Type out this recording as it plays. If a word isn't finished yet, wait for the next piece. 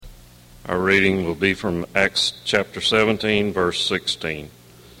Our reading will be from Acts chapter 17, verse 16.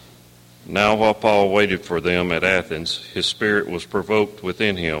 Now while Paul waited for them at Athens, his spirit was provoked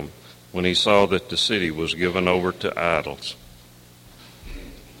within him when he saw that the city was given over to idols.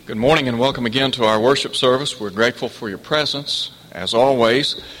 Good morning and welcome again to our worship service. We're grateful for your presence. As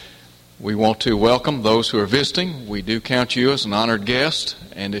always, we want to welcome those who are visiting. We do count you as an honored guest,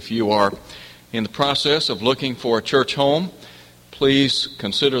 and if you are in the process of looking for a church home, please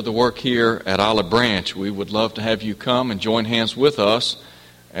consider the work here at Olive Branch. We would love to have you come and join hands with us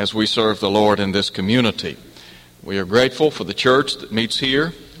as we serve the Lord in this community. We are grateful for the church that meets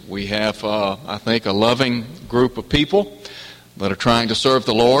here. We have, I think, a loving group of people that are trying to serve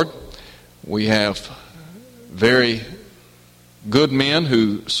the Lord. We have very good men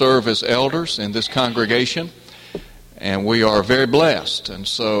who serve as elders in this congregation, and we are very blessed. And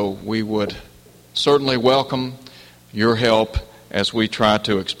so we would certainly welcome your help as we try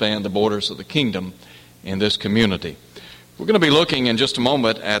to expand the borders of the kingdom in this community. We're going to be looking in just a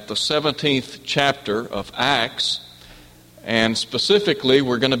moment at the 17th chapter of Acts, and specifically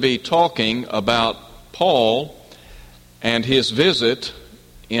we're going to be talking about Paul and his visit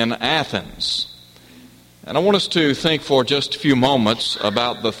in Athens. And I want us to think for just a few moments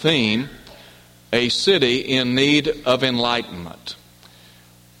about the theme, a city in need of enlightenment.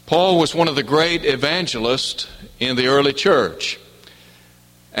 Paul was one of the great evangelists in the early church,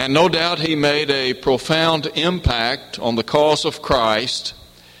 and no doubt he made a profound impact on the cause of Christ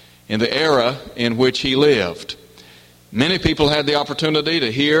in the era in which he lived. Many people had the opportunity to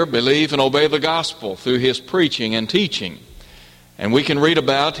hear, believe, and obey the gospel through his preaching and teaching. And we can read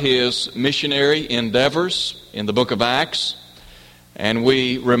about his missionary endeavors in the book of Acts, and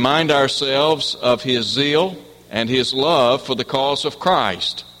we remind ourselves of his zeal and his love for the cause of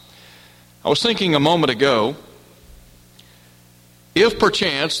Christ. I was thinking a moment ago, if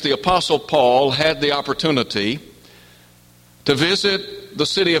perchance the Apostle Paul had the opportunity to visit the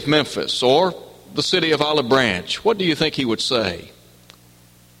city of Memphis or the city of Olive Branch, what do you think he would say?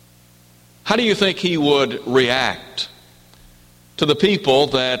 How do you think he would react to the people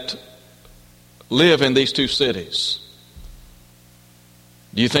that live in these two cities?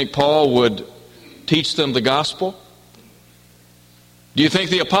 Do you think Paul would teach them the gospel? Do you think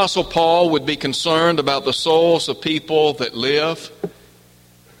the Apostle Paul would be concerned about the souls of people that live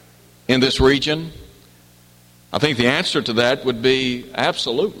in this region? I think the answer to that would be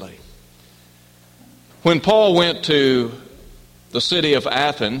absolutely. When Paul went to the city of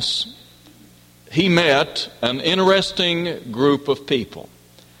Athens, he met an interesting group of people.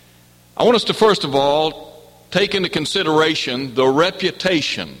 I want us to first of all take into consideration the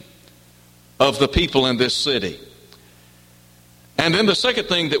reputation of the people in this city. And then the second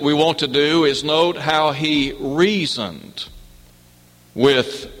thing that we want to do is note how he reasoned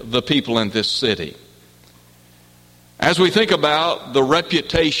with the people in this city. As we think about the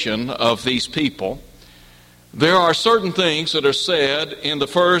reputation of these people, there are certain things that are said in the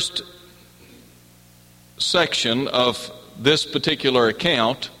first section of this particular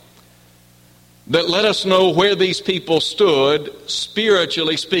account that let us know where these people stood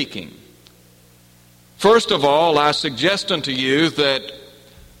spiritually speaking. First of all, I suggest unto you that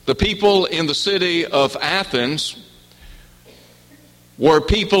the people in the city of Athens were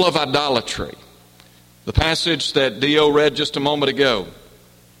people of idolatry. The passage that Dio read just a moment ago.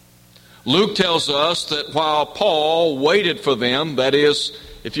 Luke tells us that while Paul waited for them, that is,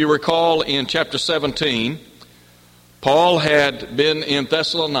 if you recall in chapter 17, Paul had been in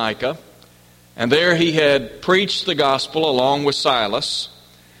Thessalonica, and there he had preached the gospel along with Silas.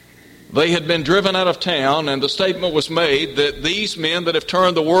 They had been driven out of town, and the statement was made that these men that have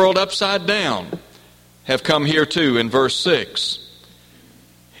turned the world upside down have come here too in verse 6.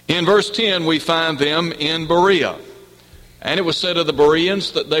 In verse 10 we find them in Berea. And it was said of the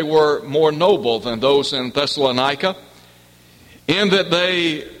Bereans that they were more noble than those in Thessalonica, in that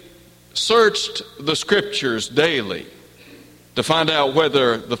they searched the Scriptures daily to find out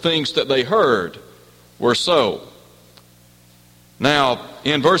whether the things that they heard were so. Now,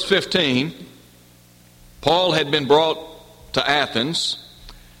 in verse 15, Paul had been brought to Athens,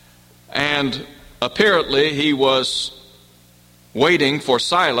 and apparently he was waiting for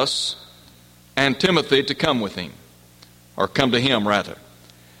Silas and Timothy to come with him, or come to him rather.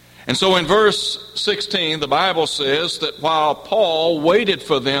 And so in verse 16, the Bible says that while Paul waited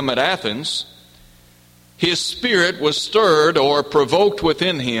for them at Athens, his spirit was stirred or provoked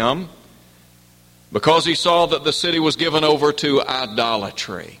within him because he saw that the city was given over to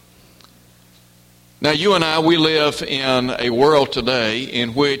idolatry. Now, you and I, we live in a world today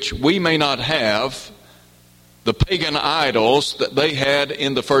in which we may not have the pagan idols that they had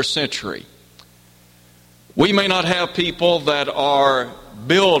in the first century. We may not have people that are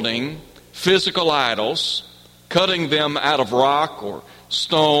building physical idols, cutting them out of rock or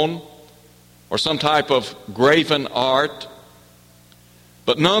stone or some type of graven art,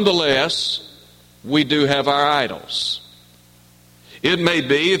 but nonetheless, we do have our idols. It may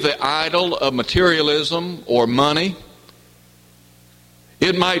be the idol of materialism or money.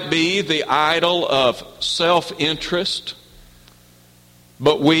 It might be the idol of self-interest.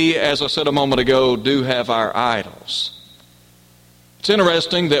 But we, as I said a moment ago, do have our idols. It's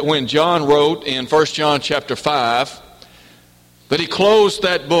interesting that when John wrote in 1 John chapter 5, that he closed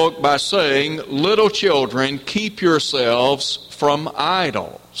that book by saying, "Little children, keep yourselves from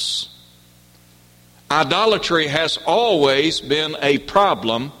idols." Idolatry has always been a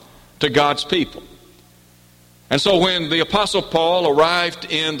problem to God's people. And so when the Apostle Paul arrived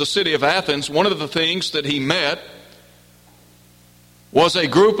in the city of Athens, one of the things that he met was a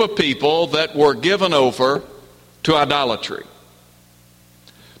group of people that were given over to idolatry.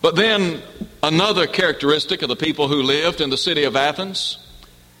 But then another characteristic of the people who lived in the city of Athens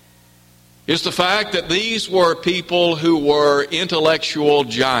is the fact that these were people who were intellectual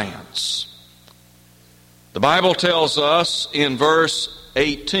giants. The Bible tells us in verse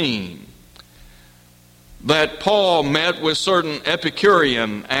 18 that Paul met with certain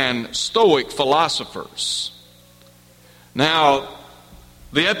Epicurean and Stoic philosophers. Now,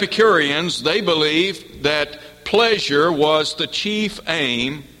 the Epicureans, they believed that pleasure was the chief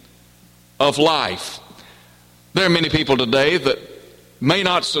aim of life. There are many people today that may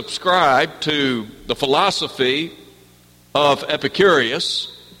not subscribe to the philosophy of Epicurus,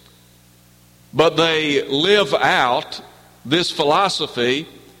 but they live out this philosophy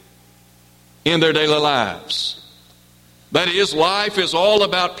in their daily lives. That is, life is all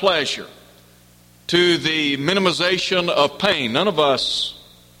about pleasure, to the minimization of pain. None of us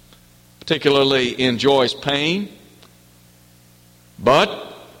particularly enjoys pain, but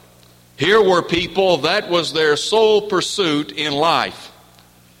here were people that was their sole pursuit in life.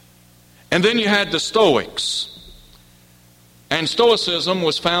 And then you had the Stoics, and Stoicism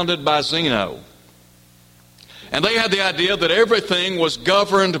was founded by Zeno, and they had the idea that everything was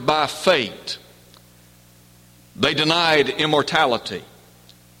governed by fate. They denied immortality.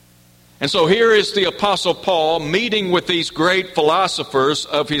 And so here is the Apostle Paul meeting with these great philosophers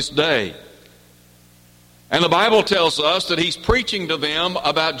of his day. And the Bible tells us that he's preaching to them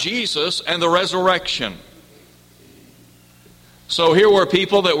about Jesus and the resurrection. So here were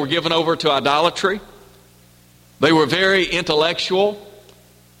people that were given over to idolatry. They were very intellectual.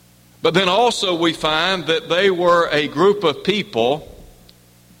 But then also we find that they were a group of people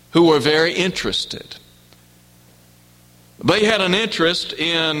who were very interested. They had an interest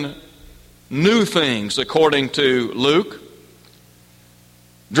in new things, according to Luke.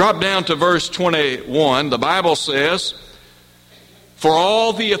 Drop down to verse 21. The Bible says, "For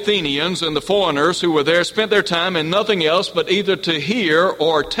all the Athenians and the foreigners who were there spent their time in nothing else but either to hear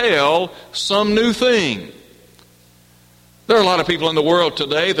or tell some new thing." There are a lot of people in the world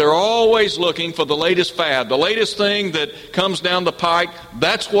today, they're always looking for the latest fad, the latest thing that comes down the pike.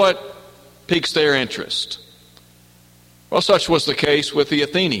 That's what piques their interest. Well, such was the case with the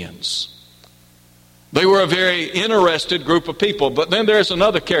Athenians. They were a very interested group of people. But then there's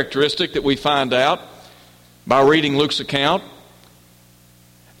another characteristic that we find out by reading Luke's account,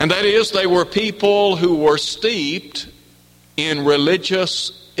 and that is they were people who were steeped in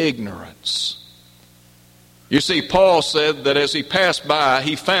religious ignorance. You see, Paul said that as he passed by,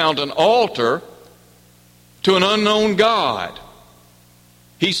 he found an altar to an unknown God.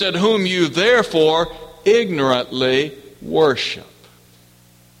 He said, "Whom you therefore ignorantly worship."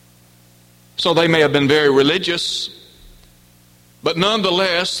 So they may have been very religious, but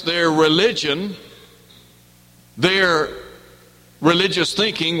nonetheless, their religion, their religious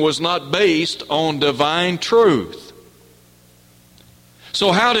thinking was not based on divine truth.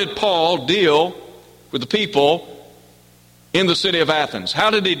 So how did Paul deal with the people in the city of Athens?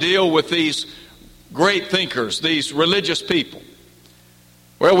 How did he deal with these great thinkers, these religious people?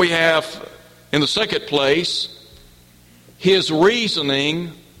 Well, we have, in the second place, his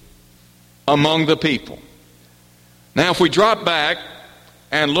reasoning among the people. Now, if we drop back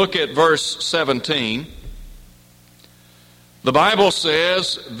and look at verse 17, the Bible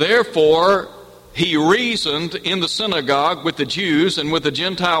says, "Therefore he reasoned in the synagogue with the Jews and with the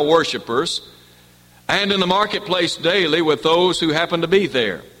Gentile worshippers, and in the marketplace daily with those who happened to be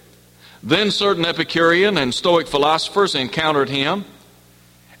there. Then certain Epicurean and Stoic philosophers encountered him,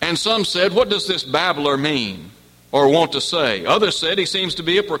 and some said, 'What does this babbler mean or want to say?' Others said, 'He seems to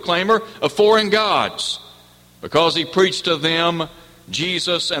be a proclaimer of foreign gods, because he preached to them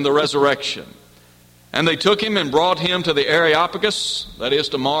Jesus and the resurrection. And they took him and brought him to the Areopagus, that is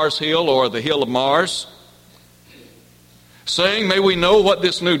to Mars Hill, or the Hill of Mars, saying, "May we know what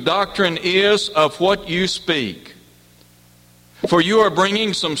this new doctrine is of what you speak. For you are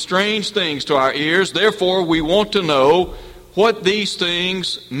bringing some strange things to our ears. Therefore, we want to know what these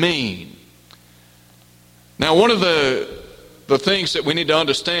things mean." Now, one of the things that we need to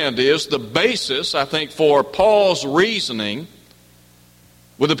understand is the basis, I think, for Paul's reasoning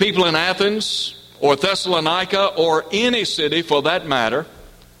with the people in Athens or Thessalonica or any city for that matter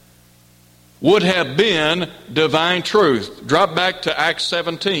would have been divine truth. Drop back to Acts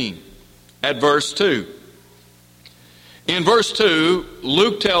 17 at verse 2. In verse 2,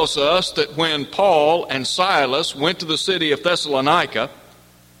 Luke tells us that when Paul and Silas went to the city of Thessalonica,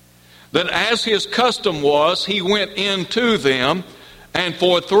 that as his custom was, he went into them and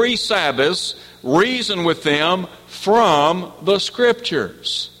for 3 Sabbaths reasoned with them from the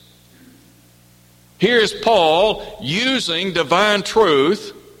Scriptures. Here's Paul using divine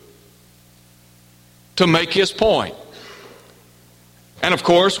truth to make his point. And of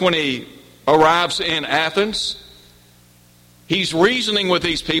course, when he arrives in Athens, he's reasoning with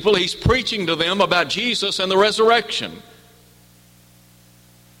these people. He's preaching to them about Jesus and the resurrection.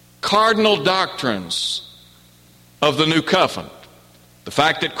 Cardinal doctrines of the new covenant. The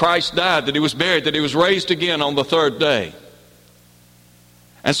fact that Christ died, that he was buried, that he was raised again on the 3rd day.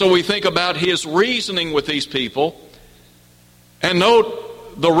 And so we think about his reasoning with these people, and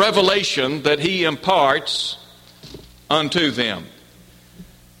note the revelation that he imparts unto them.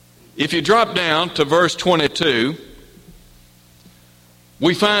 If you drop down to verse 22,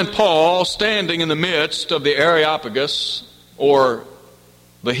 we find Paul standing in the midst of the Areopagus, or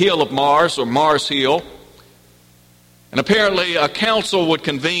the Hill of Mars, or Mars Hill. And apparently a council would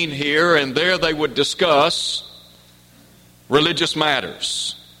convene here, and there they would discuss religious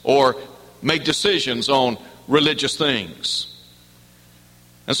matters or make decisions on religious things.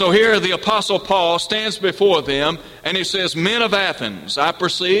 And so here the Apostle Paul stands before them, and he says, "Men of Athens, I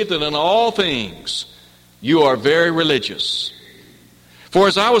perceive that in all things you are very religious. For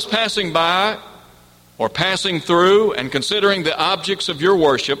as I was passing by, or passing through, and considering the objects of your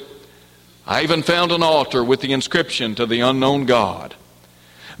worship, I even found an altar with the inscription, 'To the unknown God.'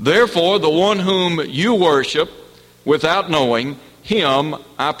 Therefore, the one whom you worship without knowing, him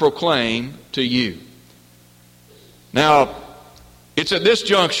I proclaim to you." Now, it's at this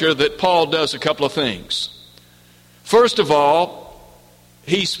juncture that Paul does a couple of things. First of all,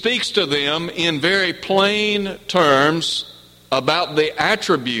 he speaks to them in very plain terms about the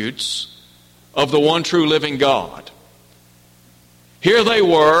attributes of the one true living God. Here they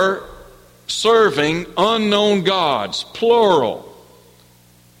were serving unknown gods, plural.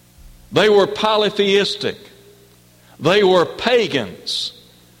 They were polytheistic. They were pagans.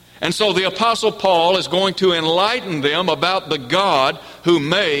 And so the Apostle Paul is going to enlighten them about the God who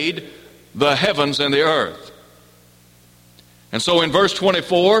made the heavens and the earth. And so in verse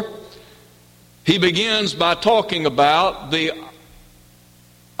 24, he begins by talking about the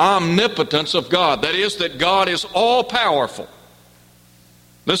omnipotence of God. That is, that God is all-powerful.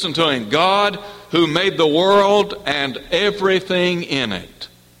 Listen to him. God who made the world and everything in it,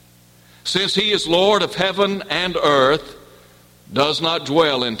 since he is Lord of heaven and earth, does not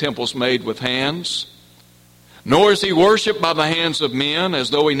dwell in temples made with hands, nor is he worshipped by the hands of men as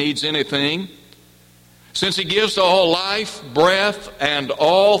though he needs anything. Since he gives to all life, breath, and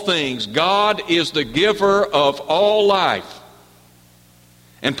all things, God is the giver of all life.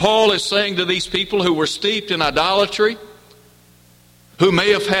 And Paul is saying to these people who were steeped in idolatry, who may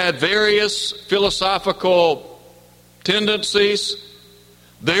have had various philosophical tendencies,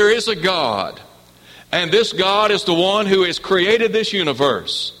 there is a God. And this God is the one who has created this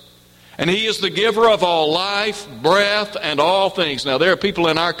universe. And he is the giver of all life, breath, and all things. Now, there are people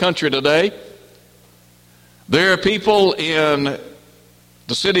in our country today. There are people in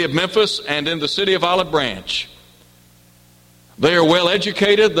the city of Memphis and in the city of Olive Branch. They are well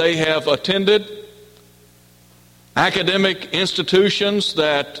educated. They have attended academic institutions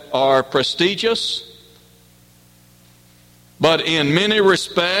that are prestigious. But in many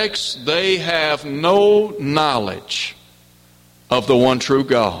respects, they have no knowledge of the one true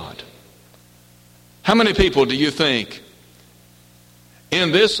God. How many people do you think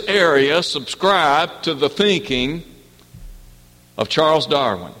in this area subscribe to the thinking of Charles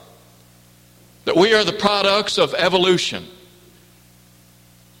Darwin? That we are the products of evolution.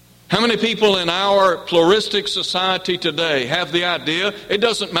 How many people in our pluralistic society today have the idea it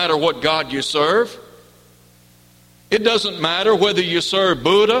doesn't matter what God you serve? It doesn't matter whether you serve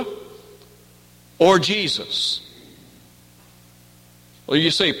Buddha or Jesus? Well, you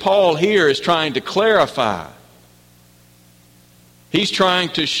see, Paul here is trying to clarify. He's trying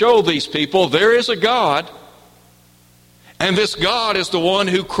to show these people there is a God, and this God is the one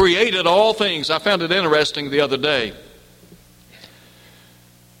who created all things. I found it interesting the other day.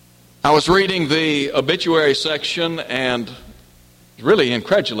 I was reading the obituary section, and it's really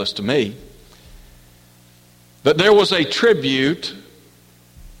incredulous to me that there was a tribute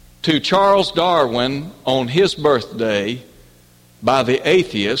to Charles Darwin on his birthday by the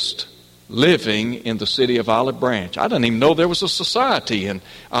atheist living in the city of Olive Branch. I didn't even know there was a society in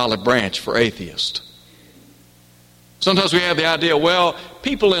Olive Branch for atheists. Sometimes we have the idea, well,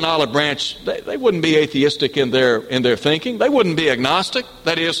 people in Olive Branch, they wouldn't be atheistic in their thinking. They wouldn't be agnostic.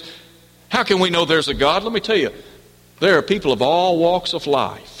 That is, how can we know there's a God? Let me tell you, there are people of all walks of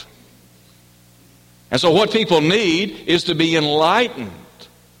life. And so what people need is to be enlightened.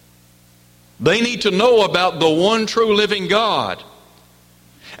 They need to know about the one true living God.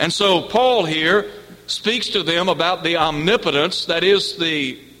 And so Paul here speaks to them about the omnipotence, that is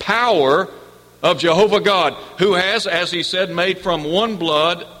the power of Jehovah God, who has, as he said, made from one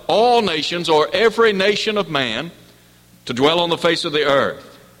blood all nations, or every nation of man, to dwell on the face of the earth.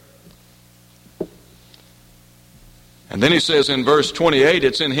 And then he says in verse 28,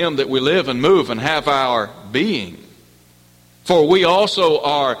 it's in him that we live and move and have our being. For we also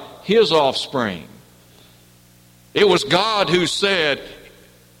are his offspring. It was God who said,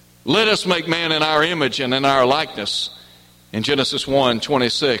 let us make man in our image and in our likeness, in Genesis 1,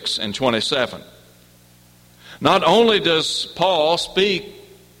 26 and 27. Not only does Paul speak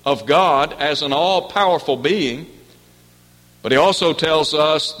of God as an all-powerful being, but he also tells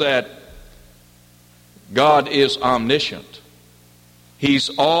us that God is omniscient. He's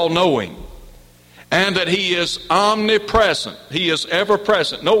all-knowing. And that he is omnipresent. He is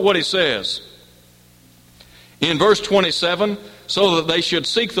ever-present. Note what he says. In verse 27, so that they should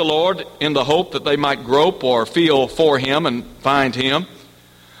seek the Lord in the hope that they might grope or feel for him and find him,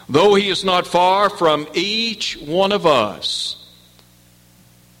 though he is not far from each one of us.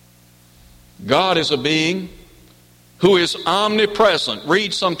 God is a being who is omnipresent.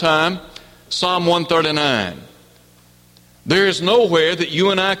 Read sometime Psalm 139. There is nowhere that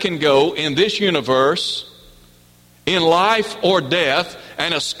you and I can go in this universe, in life or death,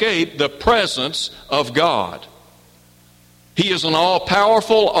 and escape the presence of God. He is an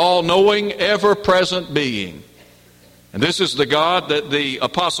all-powerful, all-knowing, ever-present being. And this is the God that the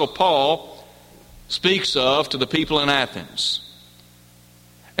Apostle Paul speaks of to the people in Athens.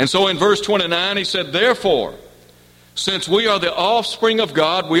 And so in verse 29 he said, therefore, since we are the offspring of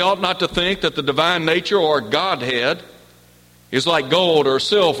God, we ought not to think that the divine nature or Godhead is like gold or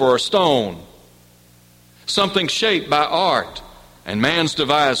silver or stone, something shaped by art and man's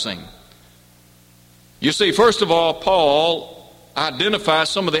devising. You see, first of all, Paul identifies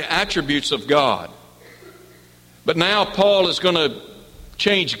some of the attributes of God. But now Paul is going to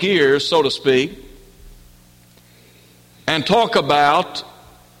change gears, so to speak, and talk about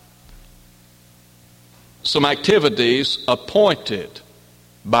some activities appointed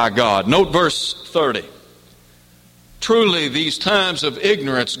by God. Note verse 30. Truly, these times of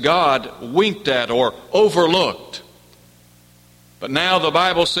ignorance God winked at or overlooked. But now the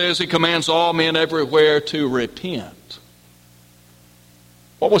Bible says he commands all men everywhere to repent.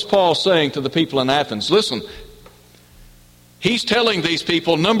 What was Paul saying to the people in Athens? Listen, he's telling these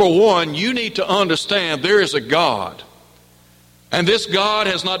people, number one, you need to understand there is a God. And this God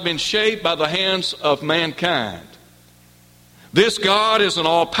has not been shaped by the hands of mankind. This God is an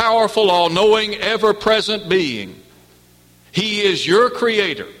all-powerful, all-knowing, ever-present being. He is your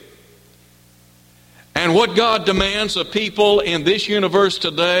creator. And what God demands of people in this universe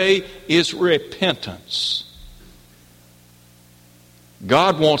today is repentance.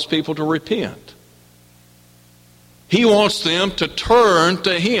 God wants people to repent. He wants them to turn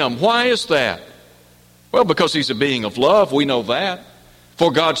to him. Why is that? Well, because he's a being of love, we know that.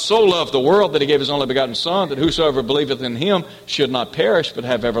 For God so loved the world that he gave his only begotten Son, that whosoever believeth in him should not perish, but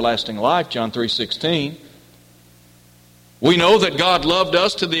have everlasting life, John 3:16. We know that God loved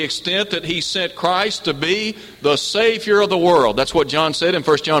us to the extent that he sent Christ to be the Savior of the world. That's what John said in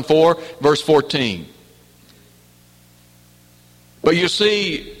 1 John 4, verse 14. But you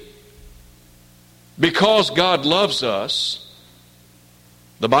see, because God loves us,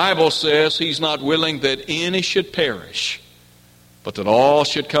 the Bible says he's not willing that any should perish, but that all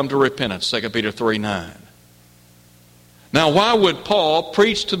should come to repentance, 2 Peter 3:9. Now, why would Paul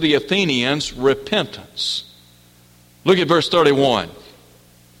preach to the Athenians repentance? Look at verse 31.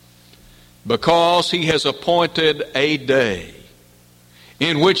 Because he has appointed a day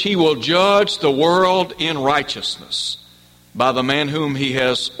in which he will judge the world in righteousness by the man whom he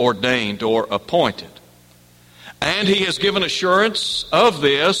has ordained or appointed. And he has given assurance of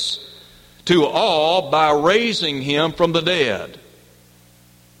this to all by raising him from the dead.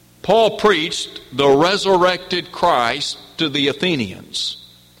 Paul preached the resurrected Christ to the Athenians.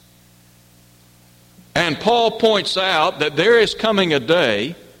 And Paul points out that there is coming a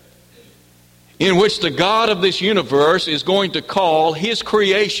day in which the God of this universe is going to call his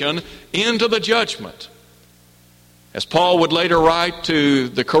creation into the judgment. As Paul would later write to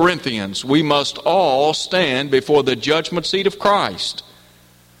the Corinthians, we must all stand before the judgment seat of Christ,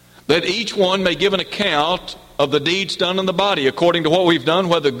 that each one may give an account of the deeds done in the body according to what we've done,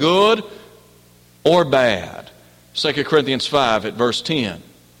 whether good or bad. 2 Corinthians 5 at verse 10.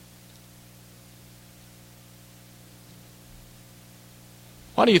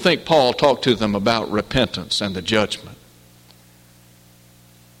 Why do you think Paul talked to them about repentance and the judgment?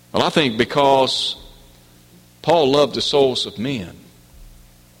 Well, I think because Paul loved the souls of men.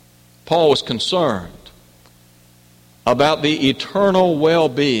 Paul was concerned about the eternal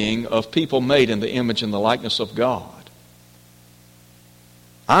well-being of people made in the image and the likeness of God.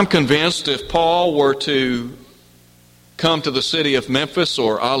 I'm convinced if Paul were to come to the city of Memphis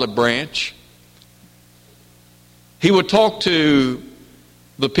or Olive Branch, he would talk to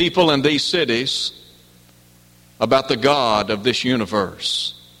the people in these cities about the God of this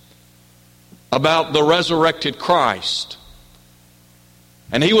universe, about the resurrected Christ.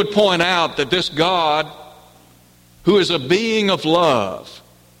 And he would point out that this God, who is a being of love,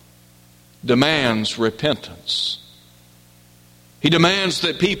 demands repentance. He demands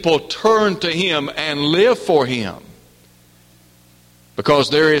that people turn to him and live for him, because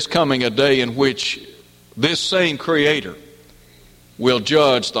there is coming a day in which this same Creator will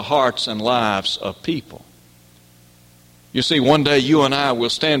judge the hearts and lives of people. You see, one day you and I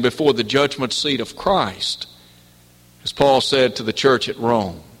will stand before the judgment seat of Christ, as Paul said to the church at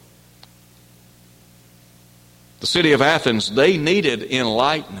Rome. The city of Athens, they needed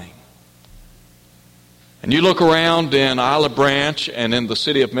enlightening. And you look around in Olive Branch and in the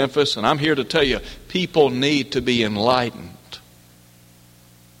city of Memphis, and I'm here to tell you, people need to be enlightened.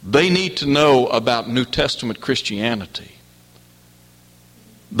 They need to know about New Testament Christianity.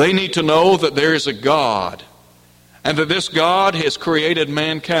 They need to know that there is a God, and that this God has created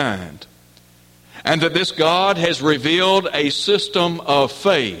mankind, and that this God has revealed a system of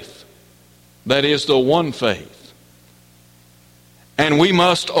faith that is the one faith. And we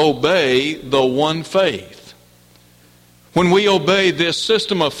must obey the one faith. When we obey this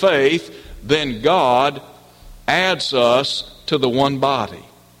system of faith, then God adds us to the one body.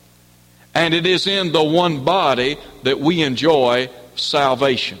 And it is in the one body that we enjoy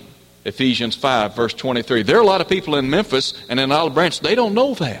salvation. Ephesians 5 verse 23. There are a lot of people in Memphis and in Olive Branch, they don't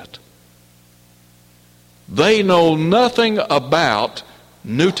know that. They know nothing about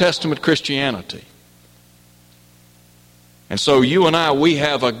New Testament Christianity. And so you and I, we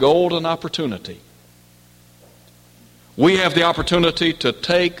have a golden opportunity. We have the opportunity to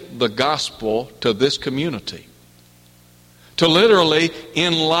take the gospel to this community, to literally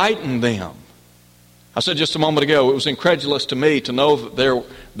enlighten them. I said just a moment ago, it was incredulous to me to know that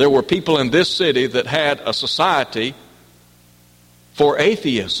there were people in this city that had a society for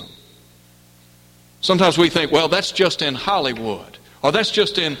atheism. Sometimes we think, well, that's just in Hollywood, or that's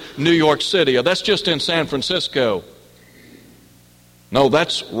just in New York City, or that's just in San Francisco. No,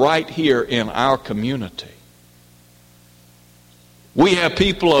 that's right here in our community. We have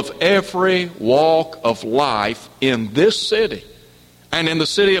people of every walk of life in this city and in the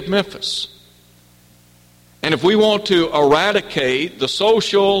city of Memphis. And if we want to eradicate the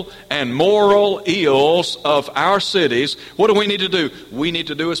social and moral ills of our cities, what do we need to do? We need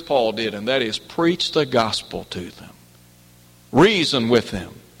to do as Paul did, and that is preach the gospel to them. Reason with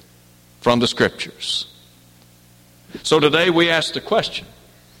them from the Scriptures. So today we ask the question,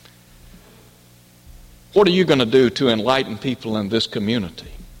 what are you going to do to enlighten people in this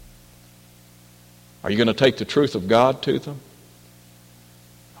community? Are you going to take the truth of God to them?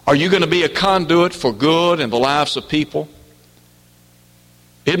 Are you going to be a conduit for good in the lives of people?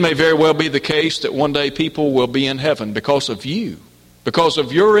 It may very well be the case that one day people will be in heaven because of you, because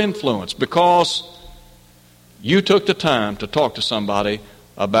of your influence, because you took the time to talk to somebody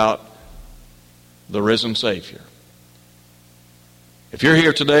about the risen Savior. If you're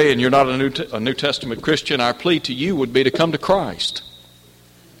here today and you're not a New Testament Christian, our plea to you would be to come to Christ.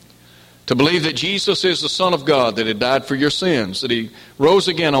 To believe that Jesus is the Son of God, that He died for your sins, that He rose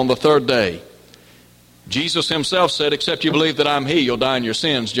again on the third day. Jesus Himself said, except you believe that I'm He, you'll die in your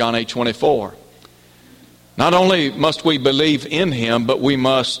sins, John 8:24. Not only must we believe in Him, but we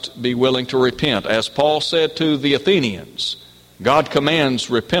must be willing to repent. As Paul said to the Athenians, God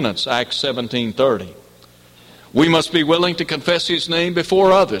commands repentance, Acts 17:30. We must be willing to confess His name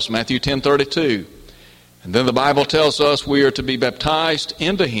before others, Matthew 10:32. And then the Bible tells us we are to be baptized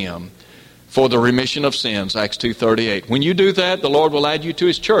into Him for the remission of sins, Acts 2:38. When you do that, the Lord will add you to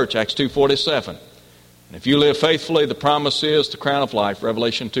His church, Acts 2:47. And if you live faithfully, the promise is the crown of life,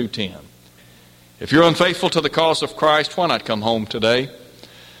 Revelation 2:10. If you're unfaithful to the cause of Christ, why not come home today?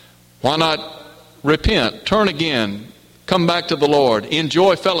 Why not repent, turn again, come back to the Lord,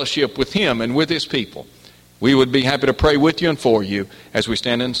 enjoy fellowship with Him and with His people? We would be happy to pray with you and for you as we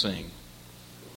stand and sing.